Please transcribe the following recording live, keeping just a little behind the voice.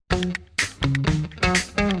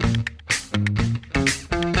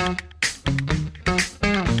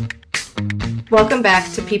Welcome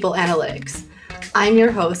back to People Analytics. I'm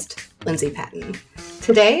your host, Lindsay Patton.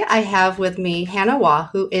 Today, I have with me Hannah Waugh,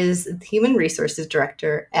 who is the Human Resources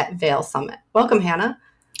Director at Vail Summit. Welcome, Hannah.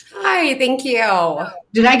 Hi, thank you.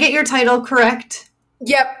 Did I get your title correct?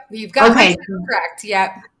 Yep, you've got my title correct.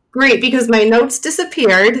 Yep. Great, because my notes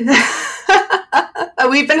disappeared.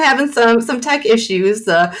 We've been having some tech issues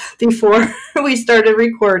before we started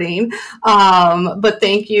recording, but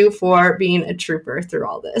thank you for being a trooper through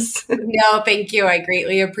all this. No, thank you. I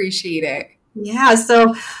greatly appreciate it. Yeah,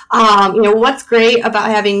 so what's great about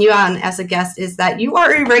having you on as a guest is that you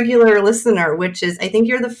are a regular listener, which is, I think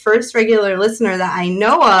you're the first regular listener that I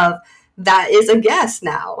know of that is a guest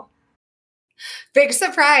now. Big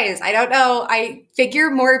surprise. I don't know. I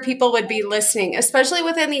figure more people would be listening, especially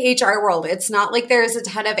within the HR world. It's not like there's a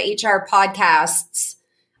ton of HR podcasts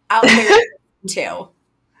out there too.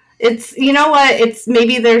 It's, you know what? It's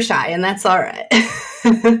maybe they're shy, and that's all right.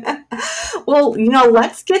 Well,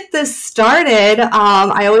 let's get this started.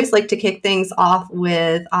 I always like to kick things off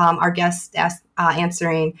with our guests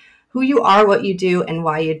answering who you are, what you do, and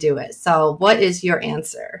why you do it. So what is your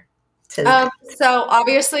answer? So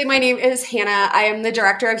obviously my name is Hannah. I am the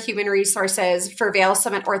Director of Human Resources for Vail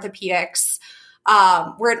Summit Orthopedics.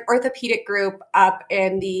 We're an orthopedic group up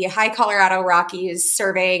in the high Colorado Rockies,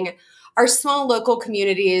 serving our small local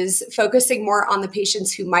communities, focusing more on the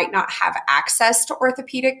patients who might not have access to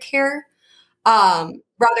orthopedic care,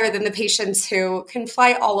 rather than the patients who can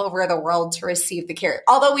fly all over the world to receive the care,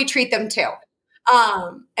 although we treat them too.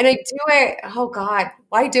 And I do it. Oh God,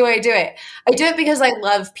 why do I do it? I do it because I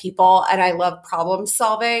love people and I love problem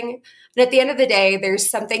solving. And at the end of the day, there's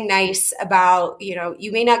something nice about,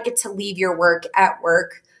 you may not get to leave your work at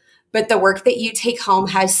work, but the work that you take home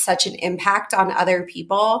has such an impact on other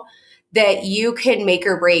people that you can make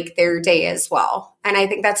or break their day as well. And I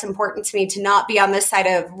think that's important to me, to not be on the side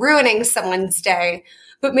of ruining someone's day,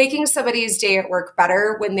 but making somebody's day at work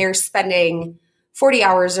better when they're spending 40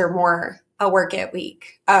 hours or more a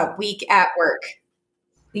week at work.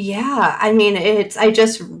 Yeah. I mean, I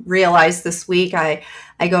just realized this week I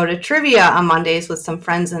go to trivia on Mondays with some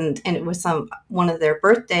friends, and it was one of their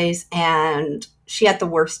birthdays, and she had the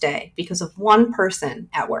worst day because of one person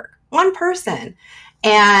at work. One person.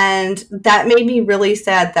 And that made me really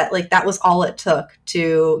sad that that was all it took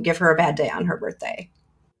to give her a bad day on her birthday.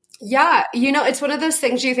 Yeah. It's one of those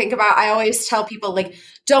things you think about. I always tell people,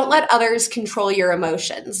 don't let others control your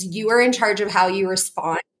emotions. You are in charge of how you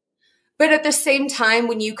respond. But at the same time,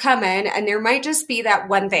 when you come in and there might just be that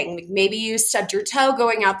one thing, maybe you stubbed your toe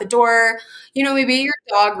going out the door, maybe your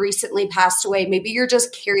dog recently passed away, maybe you're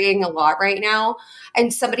just carrying a lot right now,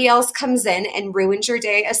 and somebody else comes in and ruins your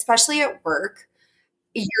day, especially at work.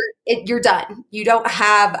 You're done. You don't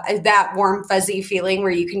have that warm, fuzzy feeling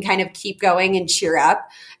where you can kind of keep going and cheer up.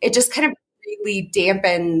 It just kind of really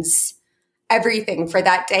dampens everything for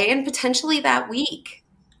that day and potentially that week.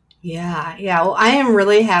 Yeah. Well, I am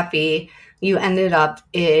really happy you ended up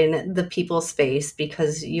in the people space,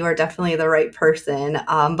 because you are definitely the right person.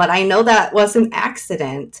 But I know that was an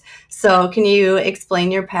accident. So can you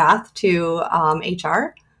explain your path to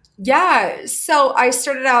HR? Yeah. So I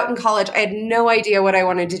started out in college. I had no idea what I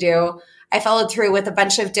wanted to do. I followed through with a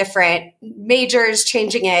bunch of different majors,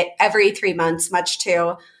 changing it every 3 months, much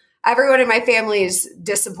to everyone in my family's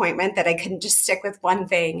disappointment that I couldn't just stick with one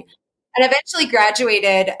thing. And eventually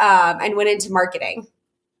graduated and went into marketing.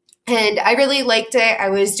 And I really liked it. I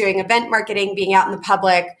was doing event marketing, being out in the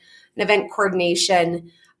public, and event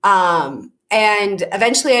coordination. And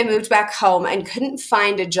eventually I moved back home and couldn't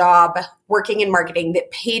find a job working in marketing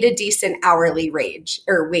that paid a decent hourly wage.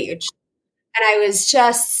 And I was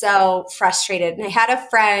just so frustrated. And I had a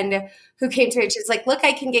friend who came to me and she's like, look,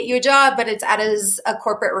 I can get you a job, but it's as a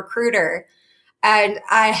corporate recruiter. And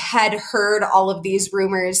I had heard all of these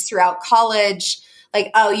rumors throughout college,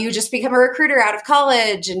 like, oh, you just become a recruiter out of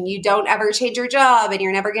college and you don't ever change your job and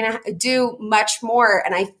you're never going to do much more.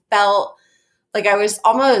 And I felt like I was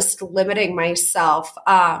almost limiting myself.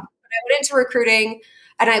 But I went into recruiting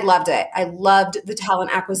and I loved it. I loved the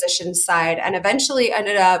talent acquisition side, and eventually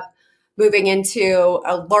ended up moving into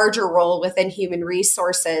a larger role within human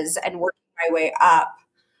resources and working my way up.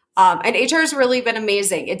 And HR has really been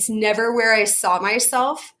amazing. It's never where I saw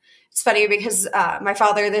myself. It's funny because my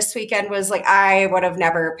father this weekend was like, I would have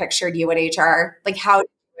never pictured you in HR. Like, how did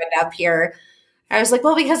you end up here? I was like,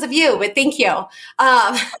 well, because of you, but thank you.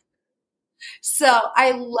 So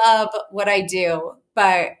I love what I do,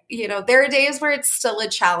 but there are days where it's still a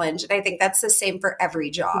challenge. And I think that's the same for every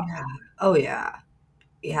job. Yeah. Oh yeah.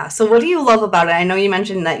 Yeah. So what do you love about it? I know you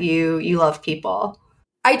mentioned that you love people.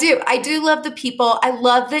 I do. I do love the people. I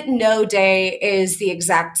love that no day is the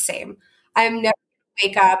exact same. I'm never going to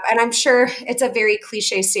wake up, and I'm sure it's a very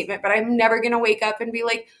cliche statement, but I'm never going to wake up and be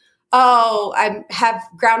like, oh, I have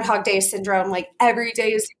Groundhog Day syndrome. Like every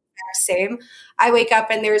day is the exact same. I wake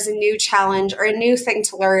up and there's a new challenge or a new thing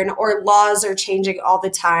to learn, or laws are changing all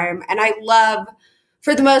the time. And I love,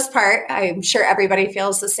 for the most part, I'm sure everybody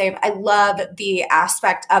feels the same. I love the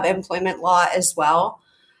aspect of employment law as well.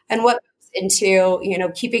 And what into,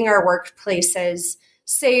 keeping our workplaces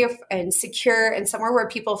safe and secure and somewhere where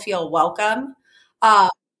people feel welcome, uh,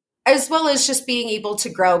 as well as just being able to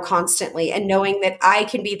grow constantly and knowing that I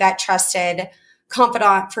can be that trusted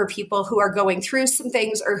confidant for people who are going through some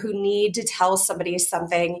things or who need to tell somebody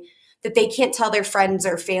something that they can't tell their friends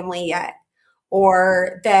or family yet,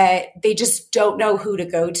 or that they just don't know who to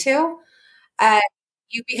go to. Uh,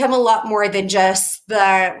 you become a lot more than just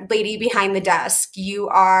the lady behind the desk. You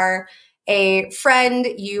are a friend,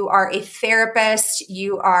 you are a therapist,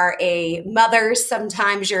 you are a mother,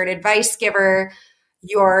 sometimes you're an advice giver,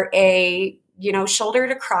 you're a, shoulder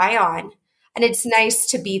to cry on. And it's nice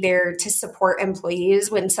to be there to support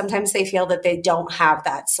employees when sometimes they feel that they don't have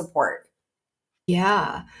that support.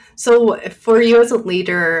 Yeah. So for you as a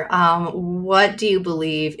leader, what do you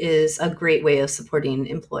believe is a great way of supporting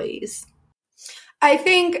employees? I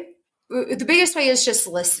think the biggest way is just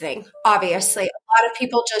listening. Obviously, a lot of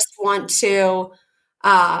people just want to,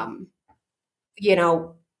 um, you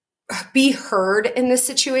know, be heard in the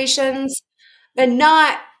situations, and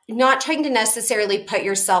not trying to necessarily put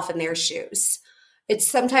yourself in their shoes. It's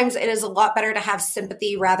sometimes it is a lot better to have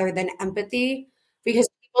sympathy rather than empathy, because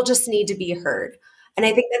people just need to be heard. And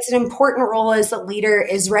I think that's an important role as a leader,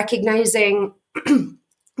 is recognizing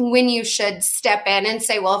when you should step in and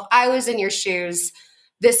say, well, if I was in your shoes,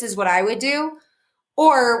 this is what I would do.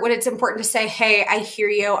 Or when it's important to say, hey, I hear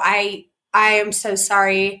you. I am so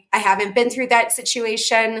sorry. I haven't been through that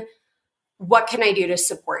situation. What can I do to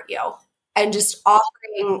support you? And just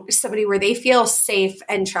offering somebody where they feel safe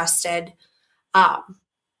and trusted, um,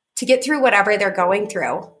 to get through whatever they're going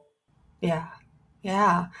through. Yeah.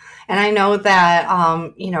 Yeah. And I know that,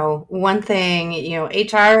 one thing,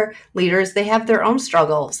 HR leaders, they have their own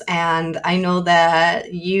struggles. And I know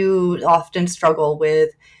that you often struggle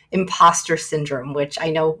with imposter syndrome, which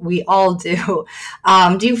I know we all do.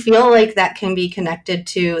 Do you feel like that can be connected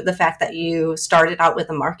to the fact that you started out with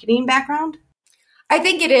a marketing background? I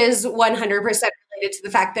think it is 100% related to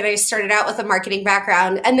the fact that I started out with a marketing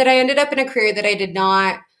background and that I ended up in a career that I did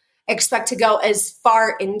not expect to go as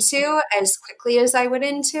far into as quickly as I went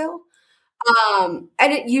into.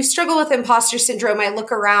 You struggle with imposter syndrome. I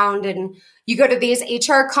look around and you go to these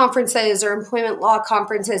HR conferences or employment law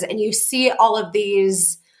conferences and you see all of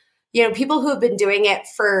these, people who have been doing it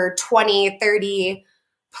for 20, 30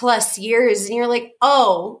 plus years. And you're like,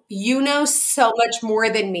 oh, you know so much more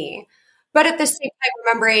than me. But at the same time,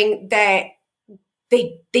 remembering that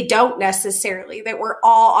they don't necessarily, that we're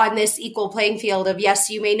all on this equal playing field of, yes,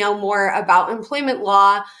 you may know more about employment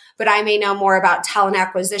law, but I may know more about talent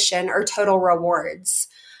acquisition or total rewards.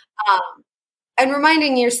 Um, and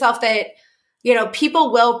reminding yourself that,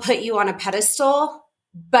 people will put you on a pedestal,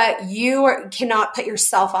 but cannot put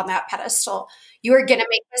yourself on that pedestal. You are going to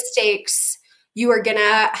make mistakes. You are going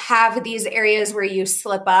to have these areas where you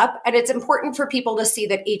slip up. And it's important for people to see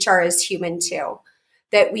that HR is human too,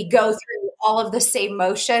 that we go through all of the same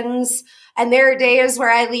motions. And there are days where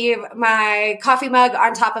I leave my coffee mug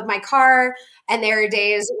on top of my car. And there are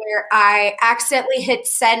days where I accidentally hit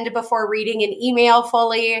send before reading an email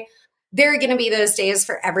fully. There are going to be those days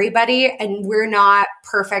for everybody. And we're not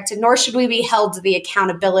perfect, and nor should we be held to the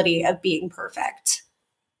accountability of being perfect.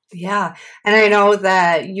 Yeah. And I know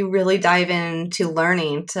that you really dive into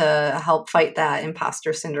learning to help fight that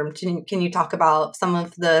imposter syndrome. Can you talk about some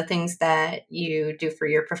of the things that you do for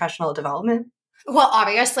your professional development? Well,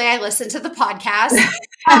 obviously, I listen to the podcast.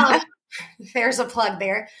 Um, there's a plug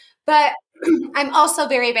there. But I'm also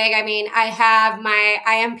very big. I mean, I have my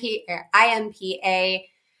IMPA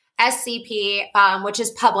SCP, which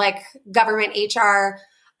is public government HR.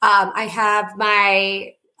 I have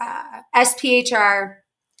my SPHR.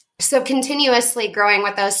 So continuously growing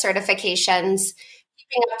with those certifications,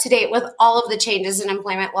 keeping up to date with all of the changes in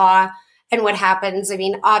employment law and what happens. I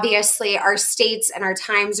mean, obviously, our states and our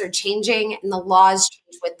times are changing and the laws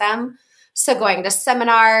change with them. So going to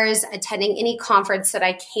seminars, attending any conference that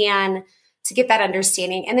I can to get that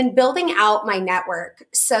understanding, and then building out my network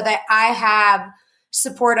so that I have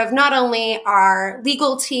support of not only our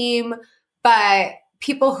legal team, but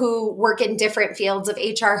people who work in different fields of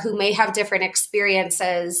HR who may have different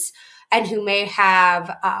experiences, and who may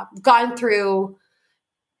have gone through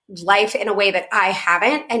life in a way that I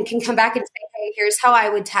haven't, and can come back and say, hey, here's how I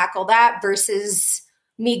would tackle that versus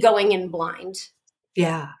me going in blind.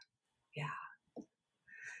 Yeah.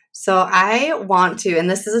 So I want to, and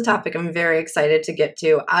this is a topic I'm very excited to get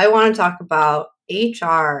to. I want to talk about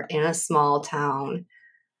HR in a small town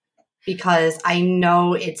because I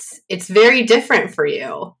know it's very different for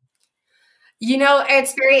you.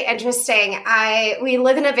 It's very interesting. We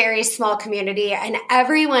live in a very small community and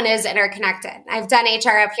everyone is interconnected. I've done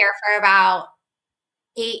HR up here for about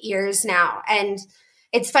 8 years now. And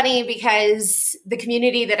it's funny because the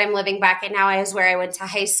community that I'm living back in now is where I went to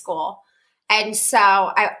high school. And so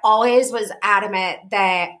I always was adamant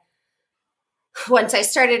that once I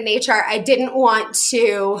started in HR, I didn't want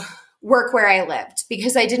to work where I lived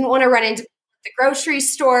because I didn't want to run into the grocery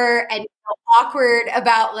store and feel awkward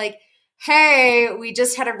about like, hey, we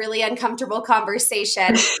just had a really uncomfortable conversation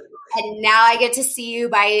and now I get to see you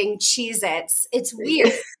buying Cheez-Its. It's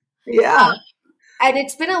weird. Yeah. And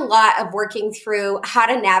it's been a lot of working through how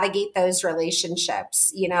to navigate those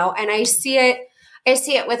relationships, and I see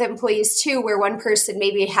it with employees too, where one person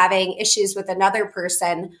may be having issues with another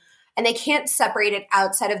person and they can't separate it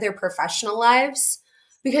outside of their professional lives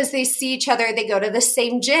because they see each other. They go to the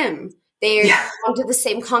same gym. They go to the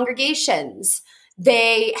same congregations.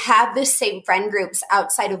 They have the same friend groups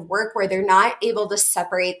outside of work where they're not able to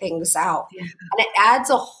separate things out. Yeah. And it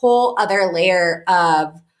adds a whole other layer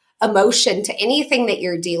of emotion to anything that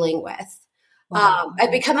you're dealing with. Wow.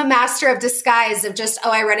 I've become a master of disguise of just,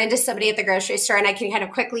 I run into somebody at the grocery store and I can kind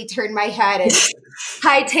of quickly turn my head and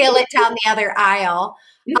hightail it down the other aisle.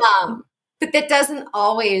 But that doesn't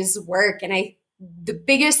always work. And the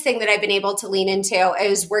biggest thing that I've been able to lean into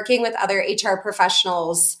is working with other HR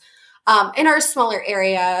professionals in our smaller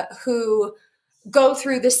area who go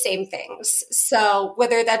through the same things. So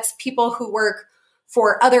whether that's people who work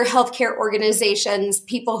for other healthcare organizations,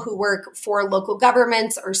 people who work for local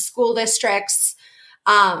governments or school districts,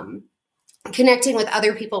 connecting with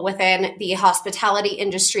other people within the hospitality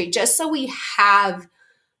industry, just so we have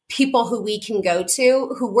people who we can go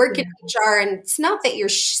to who work in HR. And it's not that you're,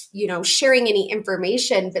 sharing any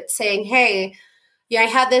information, but saying, hey, I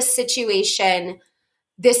had this situation.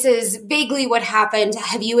 This is vaguely what happened.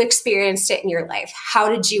 Have you experienced it in your life? How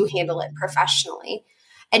did you handle it professionally?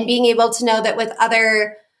 And being able to know that with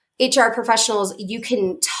other HR professionals, you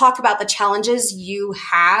can talk about the challenges you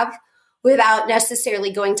have without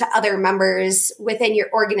necessarily going to other members within your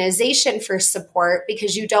organization for support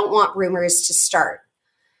because you don't want rumors to start.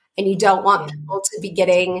 And you don't want people to be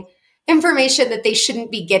getting information that they shouldn't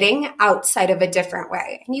be getting outside of a different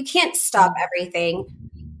way. And you can't stop everything.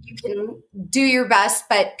 You can do your best,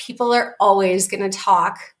 but people are always going to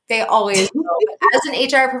talk. They always will. As an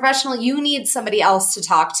HR professional, you need somebody else to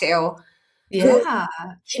talk to who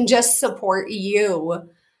can just support you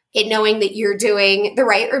in knowing that you're doing the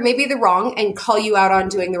right or maybe the wrong and call you out on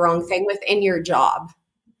doing the wrong thing within your job.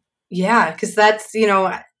 Yeah, because that's,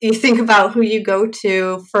 you think about who you go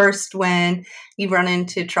to first when you run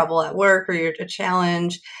into trouble at work or you're a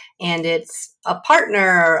challenge, and it's a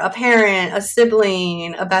partner, a parent, a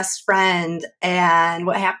sibling, a best friend. And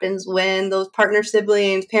what happens when those partner,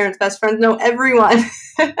 siblings, parents, best friends know everyone?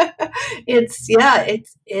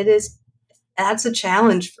 That's a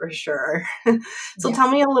challenge for sure. So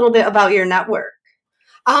tell me a little bit about your network.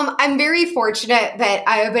 I'm very fortunate that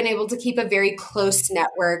I have been able to keep a very close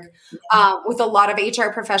network with a lot of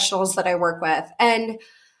HR professionals that I work with. And,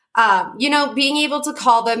 being able to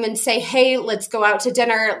call them and say, hey, let's go out to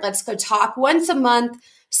dinner. Let's go talk once a month.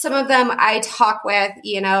 Some of them I talk with,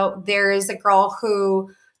 there is a girl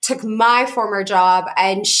who took my former job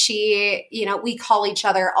and she, we call each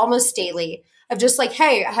other almost daily of just like,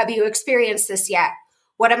 hey, have you experienced this yet?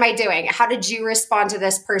 What am I doing? How did you respond to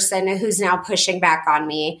this person who's now pushing back on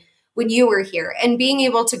me when you were here? And being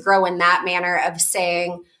able to grow in that manner of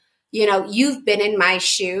saying, you've been in my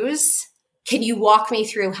shoes. Can you walk me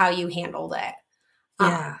through how you handled it?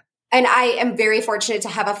 Yeah. And I am very fortunate to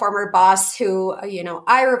have a former boss who,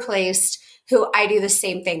 I replaced, who I do the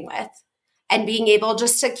same thing with. And being able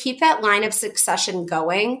just to keep that line of succession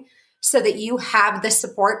going so that you have the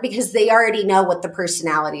support because they already know what the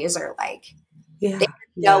personalities are like. Yeah. They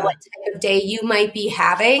know what type of day you might be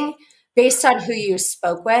having based on who you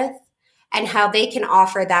spoke with and how they can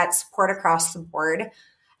offer that support across the board.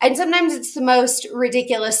 And sometimes it's the most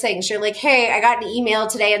ridiculous things. You're like, hey, I got an email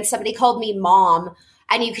today and somebody called me mom,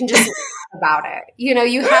 and you can just laugh about it. You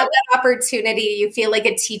have that opportunity. You feel like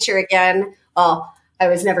a teacher again. Well, I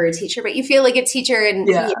was never a teacher, but you feel like a teacher. And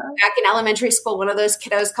back in elementary school, one of those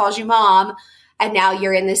kiddos calls you mom. and now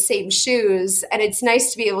you're in the same shoes. And it's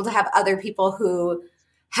nice to be able to have other people who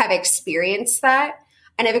have experienced that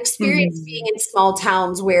and have experienced being in small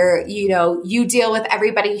towns where, you deal with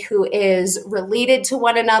everybody who is related to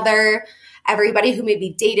one another, everybody who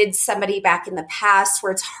maybe dated somebody back in the past,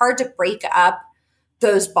 where it's hard to break up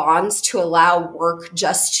those bonds to allow work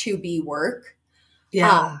just to be work.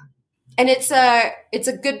 Yeah. And it's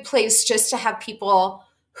a good place just to have people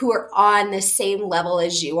who are on the same level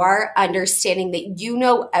as you are, understanding that you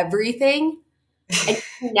know everything and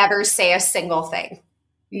you never say a single thing.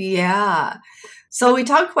 Yeah. So we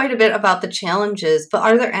talked quite a bit about the challenges, but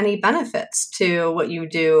are there any benefits to what you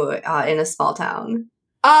do in a small town?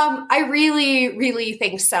 I really, really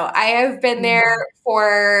think so. I have been there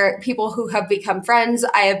for people who have become friends.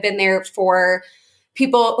 I have been there for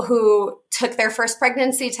people who took their first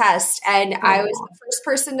pregnancy test, and I was the first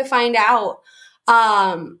person to find out.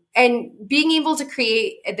 And being able to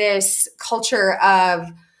create this culture of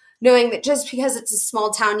knowing that just because it's a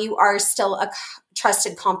small town, you are still a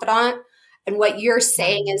trusted confidant. And what you're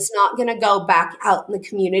saying is not going to go back out in the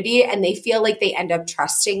community, and they feel like they end up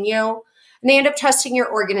trusting you. And they end up trusting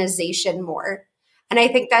your organization more. And I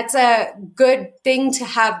think that's a good thing to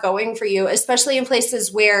have going for you, especially in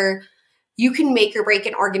places where you can make or break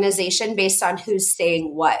an organization based on who's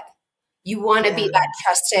saying what. You want to be that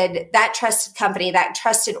trusted company, that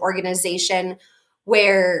trusted organization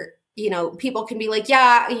where, people can be like,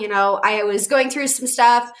 yeah, I was going through some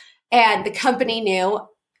stuff and the company knew,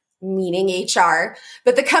 meaning HR,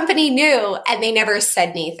 but the company knew and they never said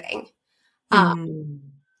anything. And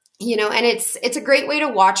it's a great way to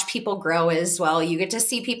watch people grow as well. You get to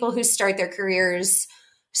see people who start their careers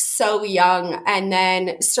so young and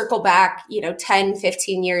then circle back, 10,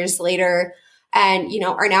 15 years later and,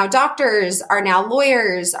 are now doctors, are now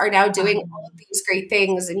lawyers, are now doing all of these great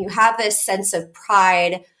things. And you have this sense of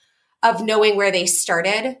pride of knowing where they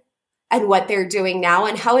started and what they're doing now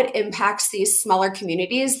and how it impacts these smaller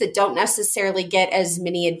communities that don't necessarily get as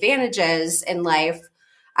many advantages in life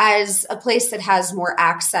as a place that has more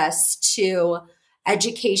access to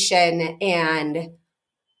education and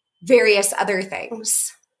various other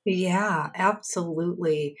things. Yeah,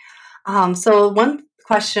 absolutely. So one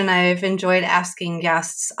question I've enjoyed asking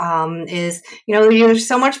guests is, there's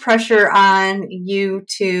so much pressure on you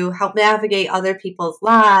to help navigate other people's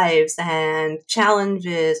lives and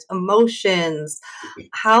challenges, emotions.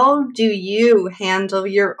 How do you handle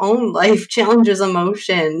your own life challenges,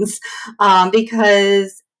 emotions?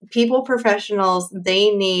 Because professionals, they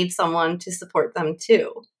need someone to support them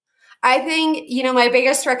too. I think, my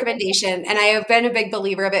biggest recommendation, and I have been a big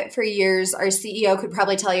believer of it for years, our CEO could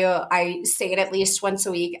probably tell you, I say it at least once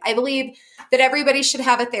a week. I believe that everybody should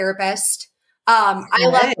have a therapist. I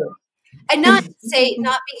love and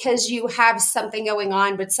not because you have something going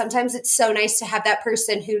on, but sometimes it's so nice to have that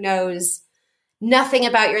person who knows nothing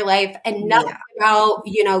about your life and nothing about,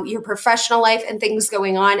 your professional life and things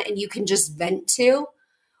going on, and you can just vent to,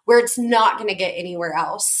 where it's not going to get anywhere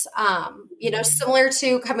else. Similar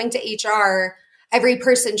to coming to HR, every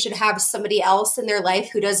person should have somebody else in their life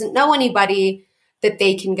who doesn't know anybody that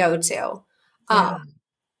they can go to.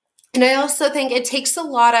 And I also think it takes a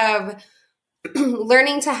lot of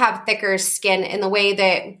learning to have thicker skin in the way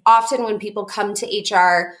that often when people come to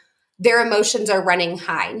HR, their emotions are running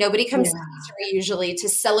high. Nobody comes to HR usually to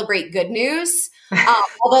celebrate good news.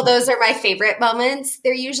 Although those are my favorite moments,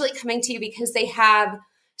 they're usually coming to you because they have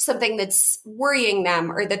something that's worrying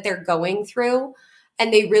them or that they're going through,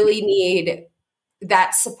 and they really need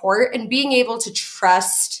that support. And being able to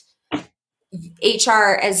trust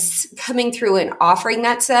HR as coming through and offering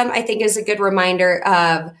that to them, I think is a good reminder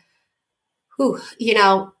of,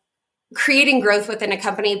 creating growth within a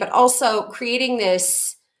company, but also creating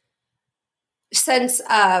this sense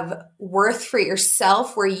of worth for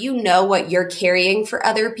yourself where you know what you're carrying for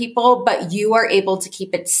other people, but you are able to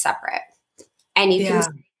keep it separate. And you can say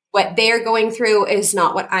what they're going through is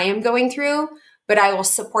not what I am going through, but I will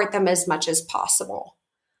support them as much as possible.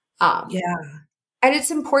 And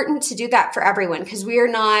it's important to do that for everyone because we are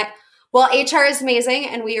not, HR is amazing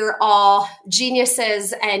and we are all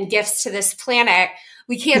geniuses and gifts to this planet.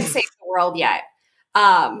 We can't save the world yet.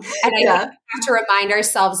 And I think we have to remind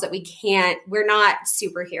ourselves that we're not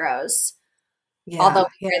superheroes. Although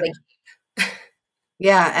we really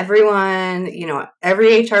Yeah, everyone,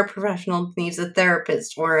 every HR professional needs a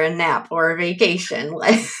therapist or a nap or a vacation.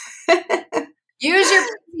 Use your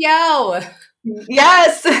PTO.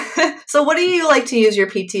 Yes. So what do you like to use your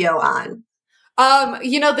PTO on?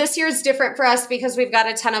 This year is different for us because we've got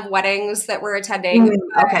a ton of weddings that we're attending.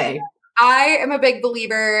 Okay. I am a big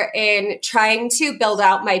believer in trying to build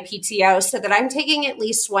out my PTO so that I'm taking at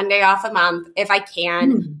least one day off a month if I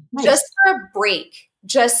can, just Nice. for a break.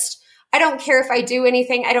 Just, I don't care if I do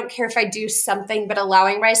anything, I don't care if I do something, but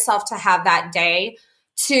allowing myself to have that day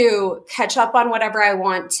to catch up on whatever I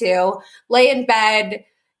want to, lay in bed,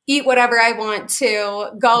 eat whatever I want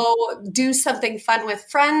to, go do something fun with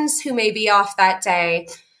friends who may be off that day.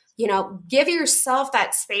 Give yourself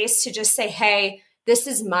that space to just say, hey, this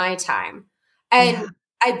is my time. Yeah. And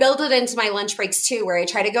I build it into my lunch breaks too, where I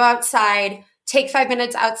try to go outside, take 5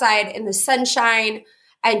 minutes outside in the sunshine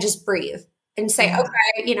and just breathe and say, Yeah.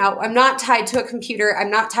 okay, I'm not tied to a computer.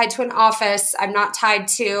 I'm not tied to an office. I'm not tied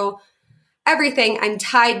to everything. I'm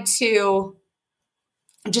tied to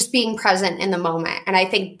just being present in the moment. And I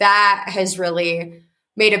think that has really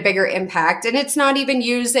made a bigger impact. And it's not even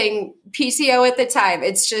using PTO at the time.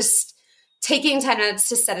 It's just taking 10 minutes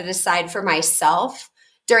to set it aside for myself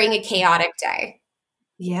during a chaotic day.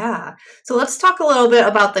 Yeah. So let's talk a little bit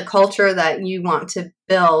about the culture that you want to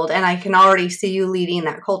build. And I can already see you leading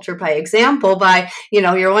that culture by example by,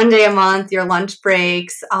 your one day a month, your lunch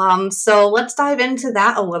breaks. So let's dive into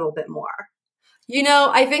that a little bit more.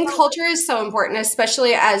 I think culture is so important,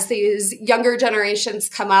 especially as these younger generations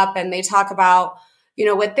come up and they talk about,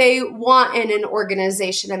 what they want in an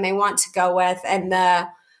organization and they want to go with. And the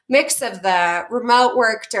mix of the remote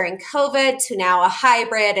work during COVID to now a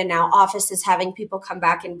hybrid and now offices having people come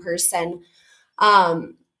back in person.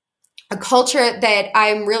 A culture that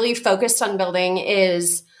I'm really focused on building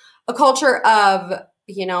is a culture of,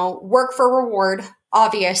 work for reward.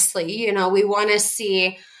 Obviously, we want to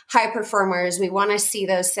see high performers. We want to see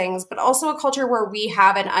those things, but also a culture where we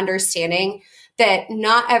have an understanding that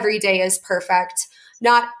not every day is perfect.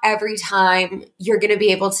 Not every time you're going to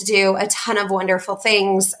be able to do a ton of wonderful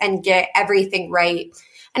things and get everything right.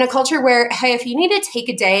 And a culture where, hey, if you need to take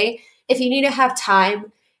a day, if you need to have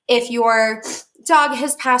time, if your dog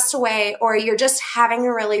has passed away or you're just having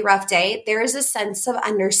a really rough day, there is a sense of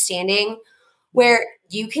understanding where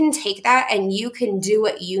you can take that and you can do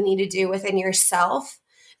what you need to do within yourself,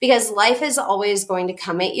 because life is always going to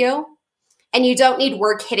come at you and you don't need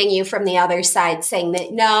work hitting you from the other side saying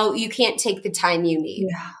that, no, you can't take the time you need.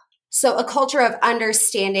 Yeah. So a culture of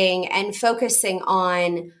understanding and focusing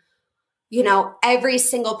on, every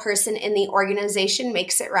single person in the organization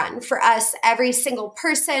makes it run. For us, every single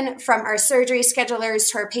person, from our surgery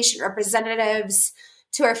schedulers to our patient representatives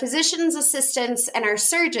to our physician's assistants and our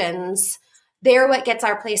surgeons, they're what gets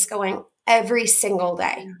our place going every single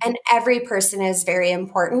day. And every person is very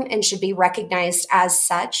important and should be recognized as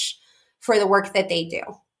such for the work that they do.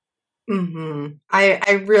 Mm-hmm.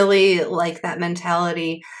 I really like that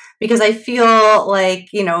mentality because I feel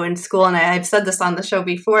like, in school, and I've said this on the show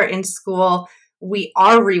before, in school, we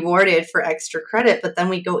are rewarded for extra credit, but then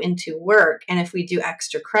we go into work. And if we do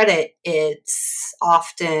extra credit, it's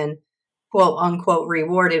often quote unquote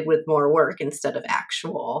rewarded with more work instead of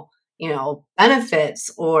actual,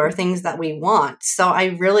 benefits or things that we want. So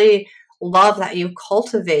I really love that you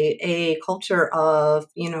cultivate a culture of,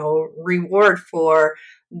 reward for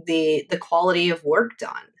the quality of work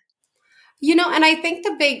done. And I think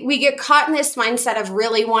we get caught in this mindset of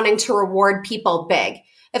really wanting to reward people big.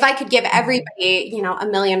 If I could give everybody,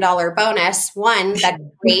 $1 million bonus, one, that'd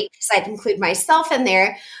be great because I'd include myself in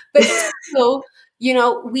there. But two,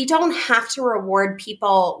 we don't have to reward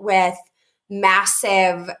people with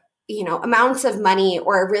massive, amounts of money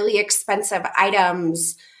or really expensive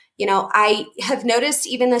items. I have noticed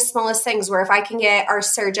even the smallest things where if I can get our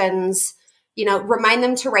surgeons, remind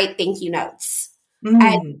them to write thank you notes. And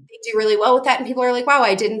they do really well with that. And people are like, wow,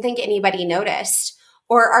 I didn't think anybody noticed.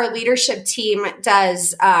 Or our leadership team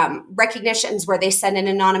does recognitions where they send in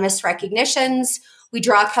anonymous recognitions. We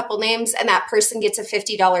draw a couple names and that person gets a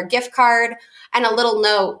 $50 gift card and a little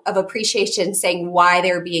note of appreciation saying why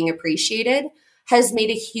they're being appreciated has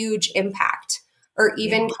made a huge impact. Or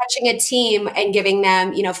even catching a team and giving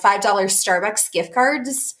them, $5 Starbucks gift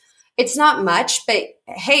cards. It's not much, but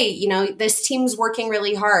hey, this team's working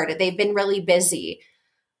really hard. They've been really busy.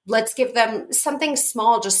 Let's give them something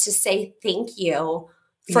small just to say thank you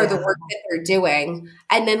for the work that they're doing.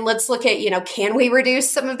 And then let's look at, can we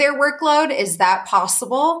reduce some of their workload? Is that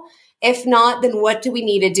possible? If not, then what do we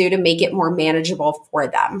need to do to make it more manageable for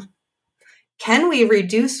them? Can we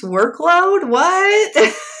reduce workload?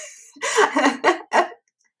 What?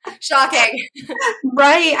 Shocking.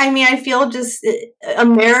 Right. I mean, I feel just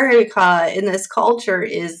America in this culture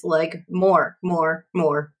is like more.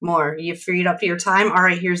 You freed up your time. All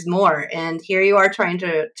right, here's more. And here you are trying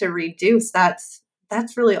to reduce. That's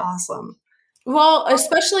really awesome. Well,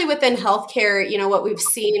 especially within healthcare, what we've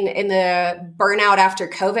seen in the burnout after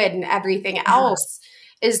COVID and everything else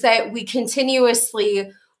is that we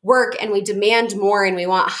continuously work and we demand more and we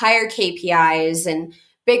want higher KPIs and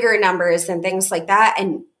bigger numbers and things like that.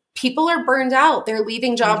 And people are burned out. They're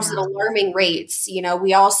leaving jobs at Yeah. alarming rates.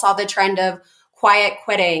 We all saw the trend of quiet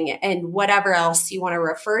quitting and whatever else you want to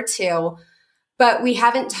refer to. But we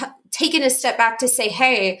haven't taken a step back to say,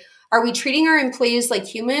 hey, are we treating our employees like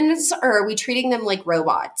humans or are we treating them like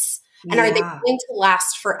robots? And are they Yeah. going to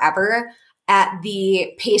last forever at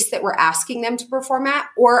the pace that we're asking them to perform at?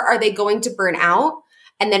 Or are they going to burn out?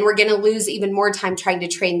 And then we're going to lose even more time trying to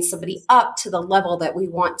train somebody up to the level that we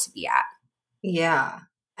want to be at. Yeah.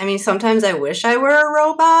 I mean, sometimes I wish I were a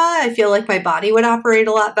robot. I feel like my body would operate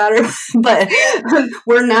a lot better, but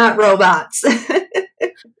we're not robots.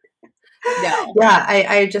 No. Yeah,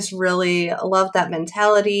 I just really love that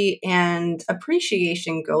mentality, and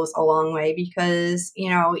appreciation goes a long way because,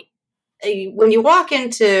 when you walk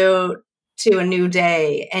into a new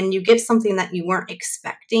day and you get something that you weren't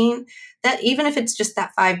expecting, that even if it's just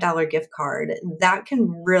that $5 gift card, that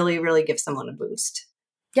can really, really give someone a boost.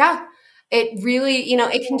 Yeah. It really,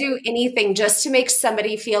 it can do anything just to make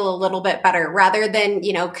somebody feel a little bit better rather than,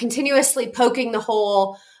 continuously poking the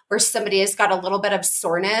hole where somebody has got a little bit of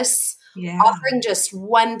soreness. Yeah. Offering just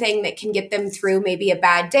one thing that can get them through maybe a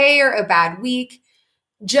bad day or a bad week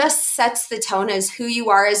just sets the tone as who you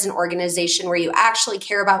are as an organization where you actually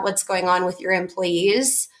care about what's going on with your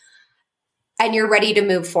employees and you're ready to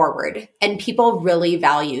move forward. And people really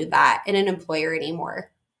value that in an employer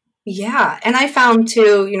anymore. Yeah. And I found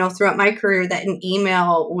too, throughout my career that an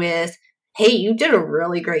email with, hey, you did a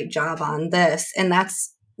really great job on this, and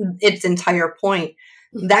that's its entire point,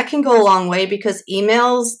 that can go a long way because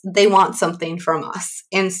emails, they want something from us.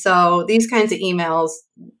 And so these kinds of emails,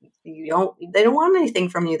 they don't want anything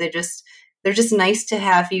from you. They're just nice to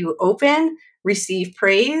have you open, receive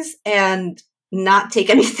praise, and not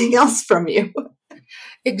take anything else from you.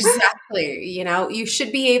 Exactly. We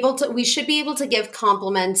should be able to give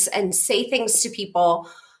compliments and say things to people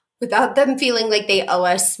without them feeling like they owe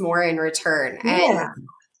us more in return. Yeah. And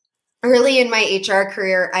early in my HR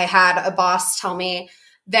career, I had a boss tell me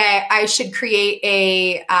that I should create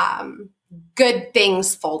a good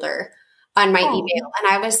things folder on my email. And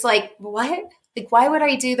I was like, what? Like, why would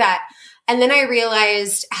I do that? And then I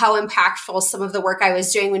realized how impactful some of the work I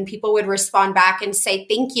was doing when people would respond back and say,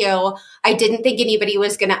 thank you. I didn't think anybody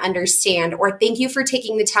was going to understand, or thank you for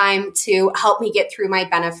taking the time to help me get through my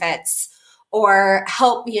benefits, or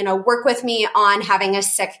help, work with me on having a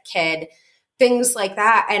sick kid, things like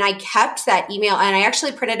that. And I kept that email and I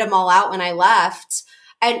actually printed them all out when I left.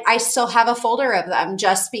 And I still have a folder of them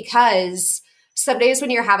just because some days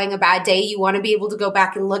when you're having a bad day, you want to be able to go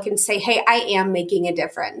back and look and say, hey, I am making a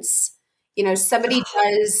difference. Somebody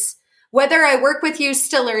does, whether I work with you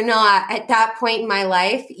still or not, at that point in my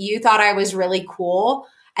life, you thought I was really cool.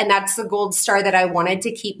 And that's the gold star that I wanted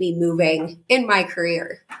to keep me moving in my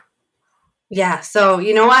career. Yeah. So,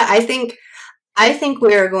 you know what? I think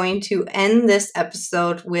we're going to end this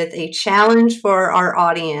episode with a challenge for our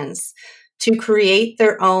audience to create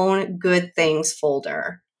their own good things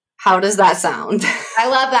folder. How does that sound? I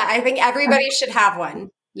love that. I think everybody should have one.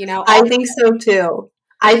 I think so too.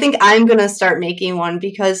 I think I'm going to start making one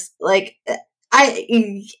because I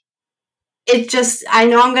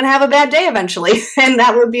know I'm going to have a bad day eventually, and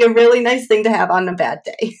that would be a really nice thing to have on a bad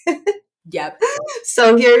day. Yep.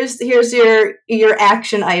 So here's your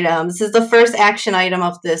action items. This is the first action item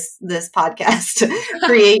of this podcast.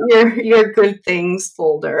 Create your good things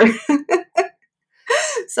folder.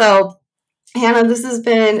 So, Hannah, this has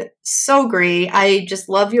been so great. I just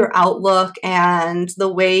love your outlook and the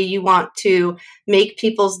way you want to make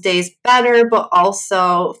people's days better, but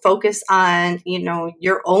also focus on,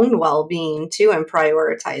 your own well-being too, and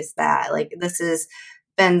prioritize that. Like, this has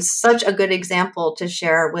been such a good example to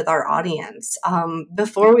share with our audience.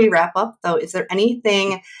 Before we wrap up, though, is there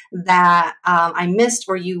anything that I missed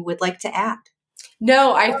or you would like to add?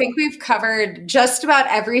 No, I think we've covered just about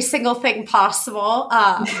every single thing possible.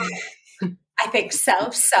 I think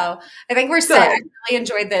so. So I think we're set. I really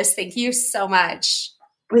enjoyed this. Thank you so much.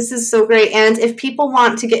 This is so great. And if people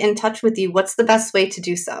want to get in touch with you, what's the best way to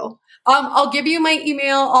do so? I'll give you my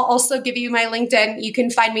email. I'll also give you my LinkedIn. You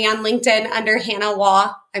can find me on LinkedIn under Hannah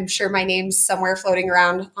Waugh. I'm sure my name's somewhere floating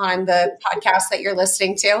around on the podcast that you're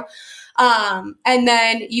listening to. And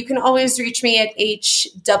then you can always reach me at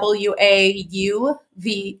HWAUGH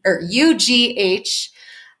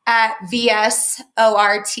at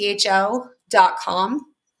VSORTHO.com.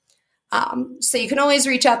 So you can always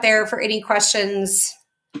reach out there for any questions.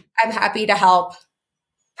 I'm happy to help.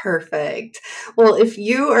 Perfect. Well, if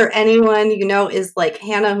you or anyone you know is like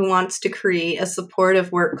Hannah who wants to create a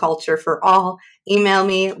supportive work culture for all, email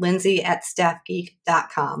me,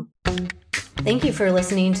 lindsay@staffgeek.com. Thank you for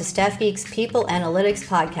listening to Staff Geek's People Analytics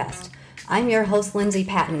Podcast. I'm your host, Lindsay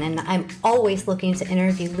Patton, and I'm always looking to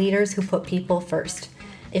interview leaders who put people first.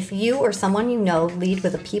 If you or someone you know lead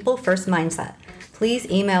with a people-first mindset, please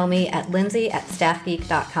email me at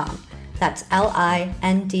lindsay@staffgeek.com. That's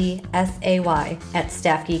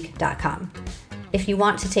LINDSAY@staffgeek.com. If you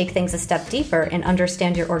want to take things a step deeper and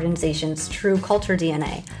understand your organization's true culture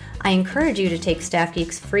DNA, I encourage you to take Staff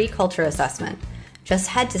Geek's free culture assessment. Just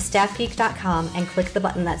head to staffgeek.com and click the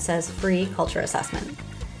button that says Free Culture Assessment.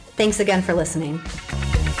 Thanks again for listening.